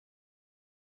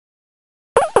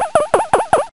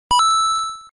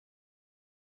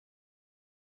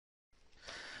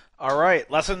All right,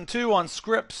 lesson 2 on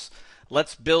scripts.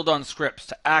 Let's build on scripts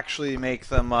to actually make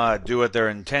them do what they're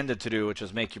intended to do, which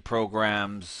is make your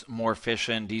programs more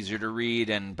efficient, easier to read,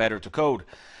 and better to code.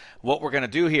 What we're going to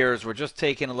do here is we're just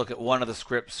taking a look at one of the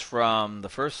scripts from the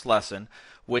first lesson,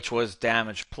 which was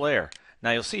damage player.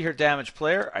 Now you'll see here damage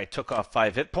player, I took off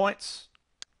 5 hit points,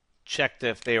 checked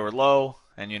if they were low,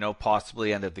 and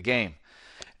possibly ended the game.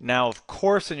 Now of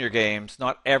course in your games,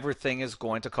 not everything is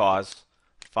going to cause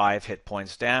 5 hit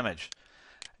points damage.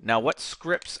 Now what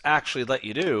scripts actually let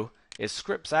you do is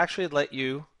scripts actually let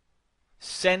you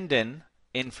send in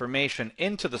information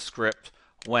into the script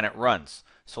when it runs.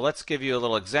 So let's give you a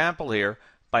little example here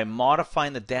by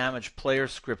modifying the damage player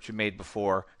script you made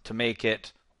before to make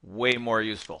it way more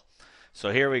useful.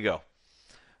 So here we go.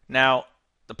 Now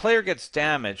the player gets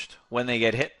damaged when they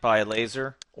get hit by a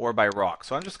laser or by rock.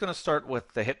 So I'm just going to start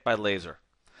with the hit by laser.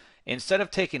 Instead of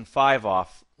taking 5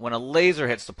 off, when a laser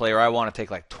hits the player, I want to take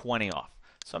like 20 off.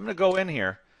 So I'm going to go in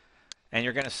here, and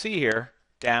you're going to see here,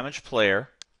 damage player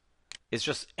is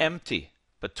just empty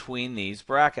between these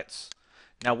brackets.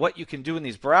 Now what you can do in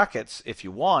these brackets, if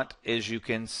you want, is you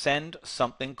can send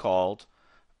something called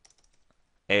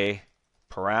a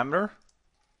parameter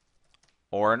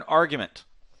or an argument.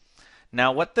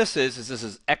 Now what this is this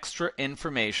is extra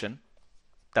information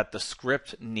that the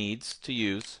script needs to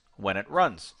use when it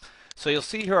runs. So you'll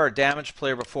see here our damage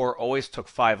player before always took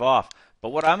 5 off, but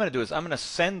what I'm going to do is I'm going to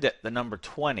send it the number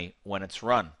 20 when it's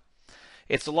run.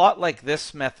 It's a lot like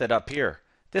this method up here.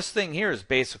 This thing here is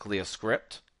basically a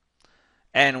script,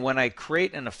 and when I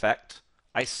create an effect,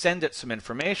 I send it some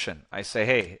information. I say,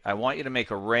 hey, I want you to make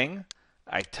a ring.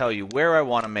 I tell you where I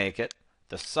want to make it,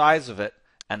 the size of it,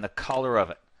 and the color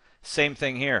of it. Same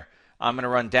thing here. I'm going to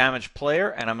run damage player,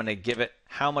 and I'm going to give it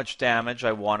how much damage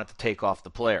I want it to take off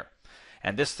the player.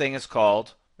 And this thing is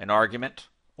called an argument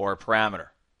or a parameter.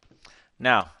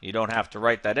 Now, you don't have to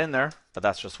write that in there, but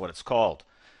that's just what it's called.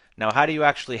 Now, how do you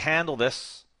actually handle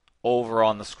this over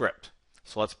on the script?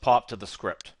 So let's pop to the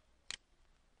script.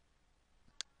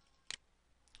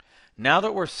 Now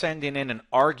that we're sending in an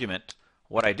argument,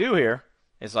 what I do here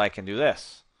is I can do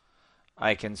this.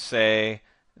 I can say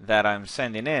that I'm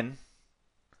sending in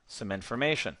some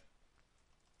information.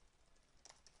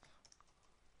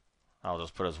 I'll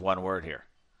just put as one word here.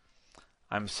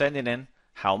 I'm sending in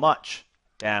how much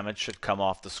damage should come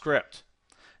off the script.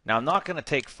 Now I'm not going to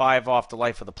take 5 off the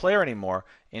life of the player anymore.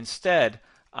 Instead,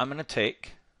 I'm going to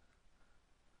take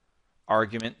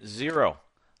argument 0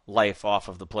 life off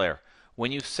of the player.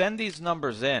 When you send these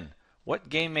numbers in, what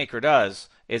GameMaker does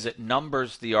is it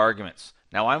numbers the arguments.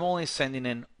 Now I'm only sending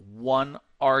in one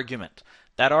argument.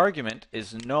 That argument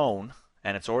is known,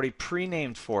 and it's already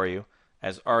pre-named for you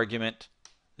as argument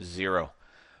 0.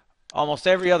 Almost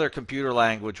every other computer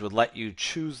language would let you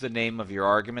choose the name of your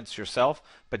arguments yourself,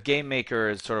 but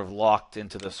GameMaker is sort of locked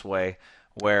into this way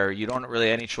where you don't really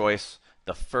have any choice.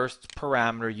 The first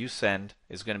parameter you send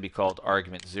is going to be called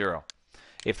argument 0.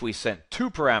 If we sent 2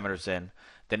 parameters in,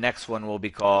 the next one will be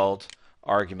called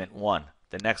argument 1.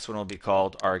 The next one will be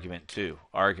called argument 2,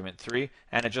 argument 3,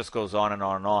 and it just goes on and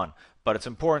on and on. But it's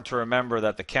important to remember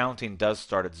that the counting does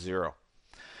start at 0.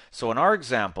 So in our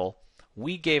example,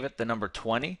 we gave it the number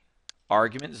 20.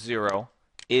 Argument 0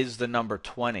 is the number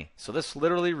 20. So this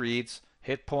literally reads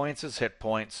hit points is hit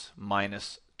points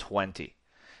minus 20.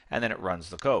 And then it runs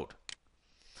the code.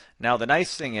 Now the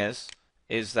nice thing is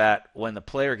that when the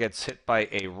player gets hit by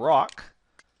a rock,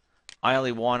 I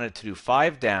only wanted to do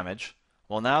 5 damage.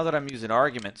 Well, now that I'm using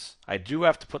arguments, I do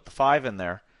have to put the 5 in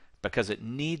there because it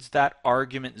needs that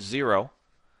argument 0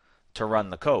 to run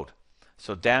the code.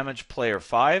 So damage player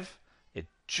 5, it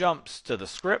jumps to the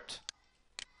script.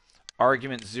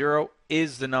 Argument 0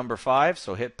 is the number 5,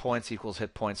 so hit points equals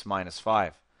hit points minus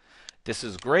 5. This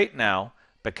is great now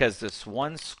because this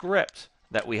one script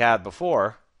that we had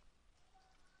before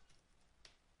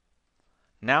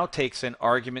now takes in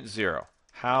argument 0.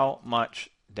 How much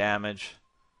damage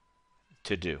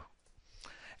to do.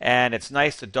 And it's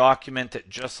nice to document it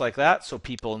just like that so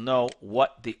people know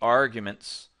what the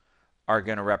arguments are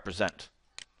going to represent,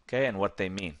 okay, and what they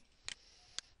mean.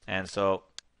 And so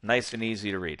nice and easy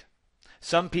to read.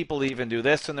 Some people even do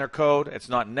this in their code. It's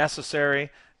not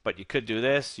necessary, but you could do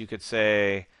this. You could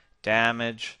say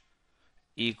damage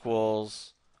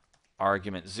equals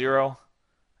argument 0,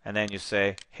 and then you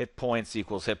say hit points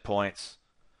equals hit points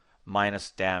minus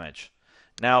damage.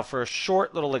 Now for a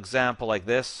short little example like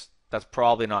this, that's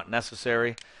probably not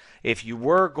necessary. If you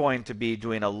were going to be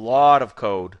doing a lot of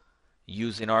code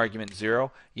using argument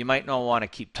 0, you might not want to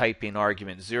keep typing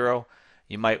argument 0.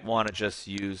 You might want to just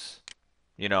use,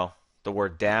 the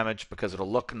word damage because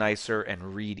it'll look nicer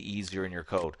and read easier in your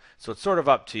code. So it's sort of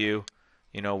up to you,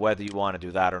 whether you want to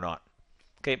do that or not.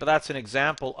 Okay, but that's an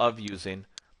example of using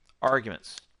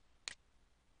arguments.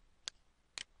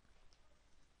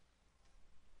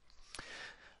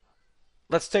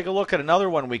 Let's take a look at another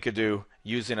one we could do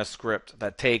using a script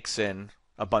that takes in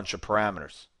a bunch of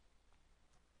parameters.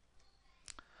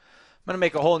 I'm going to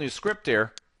make a whole new script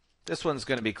here. This one's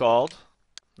going to be called,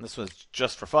 and this one's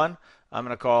just for fun, I'm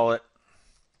going to call it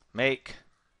make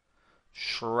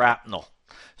shrapnel.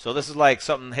 So this is like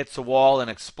something hits a wall, an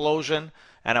explosion,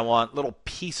 and I want little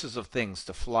pieces of things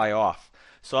to fly off.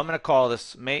 So I'm going to call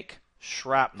this make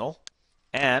shrapnel,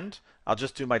 and I'll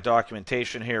just do my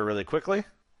documentation here really quickly.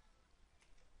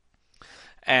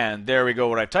 And there we go,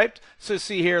 what I typed. So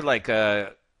see here, like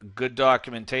a good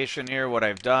documentation here, what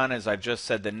I've done is I've just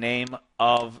said the name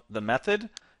of the method,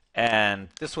 and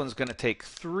this one's going to take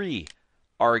 3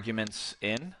 arguments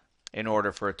in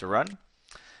order for it to run.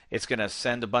 It's going to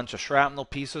send a bunch of shrapnel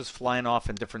pieces flying off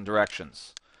in different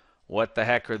directions. What the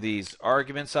heck are these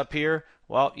arguments up here?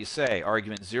 Well, you say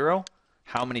argument 0,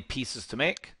 how many pieces to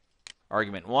make.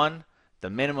 Argument 1,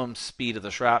 the minimum speed of the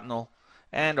shrapnel.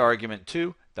 And argument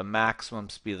 2, the maximum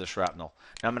speed of the shrapnel.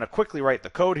 Now I'm going to quickly write the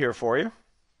code here for you.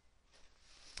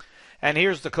 And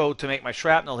here's the code to make my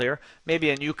shrapnel here. Maybe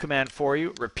a new command for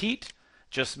you. Repeat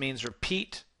just means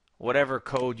repeat whatever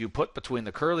code you put between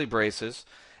the curly braces.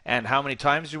 And how many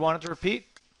times you want it to repeat?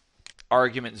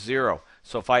 Argument 0.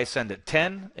 So if I send it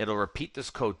 10, it'll repeat this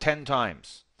code 10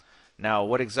 times. Now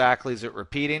what exactly is it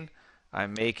repeating?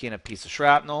 I'm making a piece of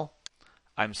shrapnel.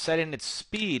 I'm setting its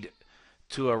speed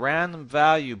to a random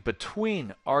value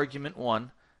between argument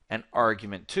 1 and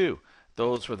argument 2.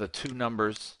 Those were the 2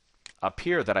 numbers up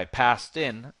here that I passed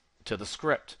in to the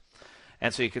script.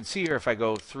 And so you can see here if I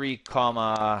go 3,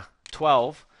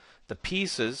 12, the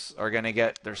pieces are going to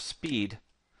get their speed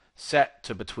set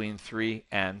to between 3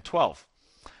 and 12.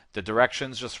 The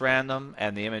direction's just random,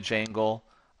 and the image angle,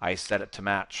 I set it to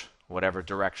match whatever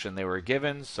direction they were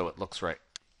given, so it looks right.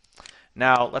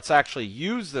 Now let's actually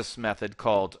use this method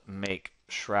called make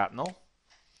shrapnel,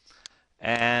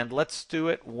 and let's do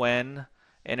it when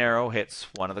an arrow hits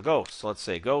one of the ghosts. So let's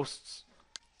say ghosts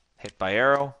hit by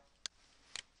arrow.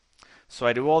 So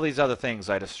I do all these other things.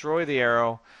 I destroy the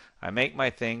arrow, I make my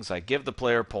things, I give the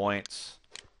player points.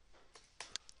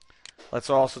 Let's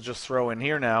also just throw in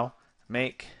here now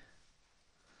make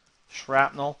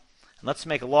shrapnel, and let's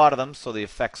make a lot of them so the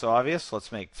effect's obvious.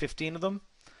 Let's make 15 of them.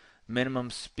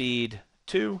 Minimum speed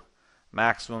 2,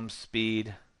 maximum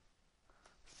speed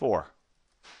 4.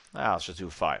 Now let's just do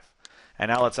 5. And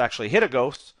now let's actually hit a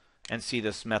ghost and see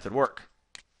this method work.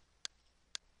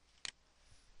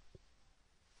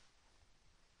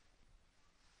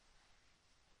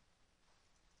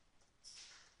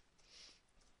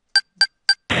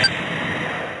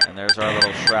 And there's our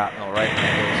little shrapnel right when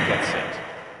the ghost gets hit.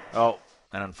 Oh,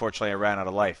 and unfortunately I ran out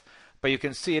of life. But you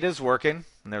can see it is working,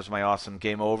 and there's my awesome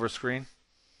game over screen.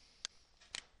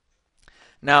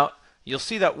 Now, you'll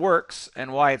see that works,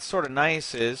 and why it's sort of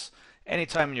nice is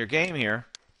anytime in your game here,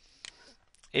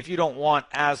 if you don't want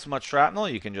as much shrapnel,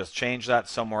 you can just change that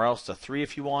somewhere else to 3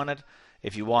 if you wanted.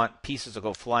 If you want pieces to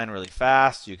go flying really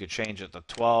fast, you could change it to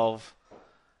 12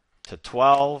 to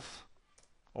 12,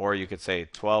 or you could say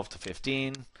 12 to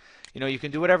 15. You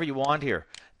can do whatever you want here.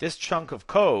 This chunk of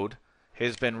code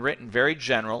has been written very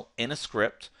general in a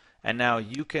script, and now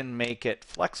you can make it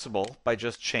flexible by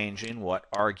just changing what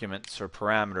arguments or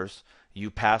parameters you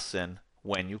pass in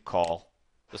when you call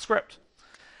the script.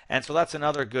 And so that's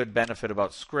another good benefit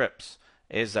about scripts,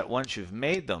 is that once you've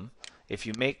made them, if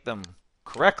you make them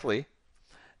correctly,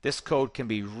 this code can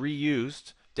be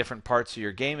reused different parts of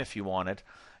your game if you wanted.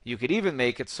 You could even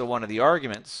make it so one of the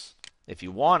arguments, if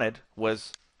you wanted,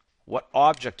 was what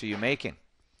object are you making?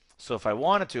 So if I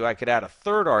wanted to, I could add a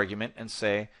third argument and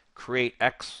say create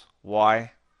x,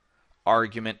 y,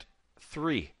 argument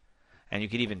 3. And you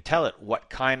could even tell it what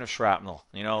kind of shrapnel.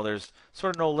 There's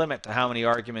sort of no limit to how many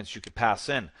arguments you could pass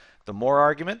in. The more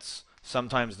arguments,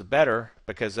 sometimes the better,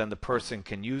 because then the person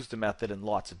can use the method in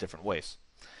lots of different ways.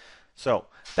 So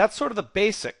that's sort of the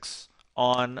basics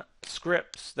on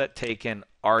scripts that take in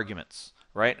arguments,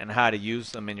 right? And how to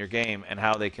use them in your game and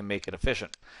how they can make it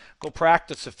efficient. Go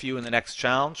practice a few in the next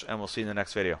challenge, and we'll see you in the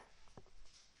next video.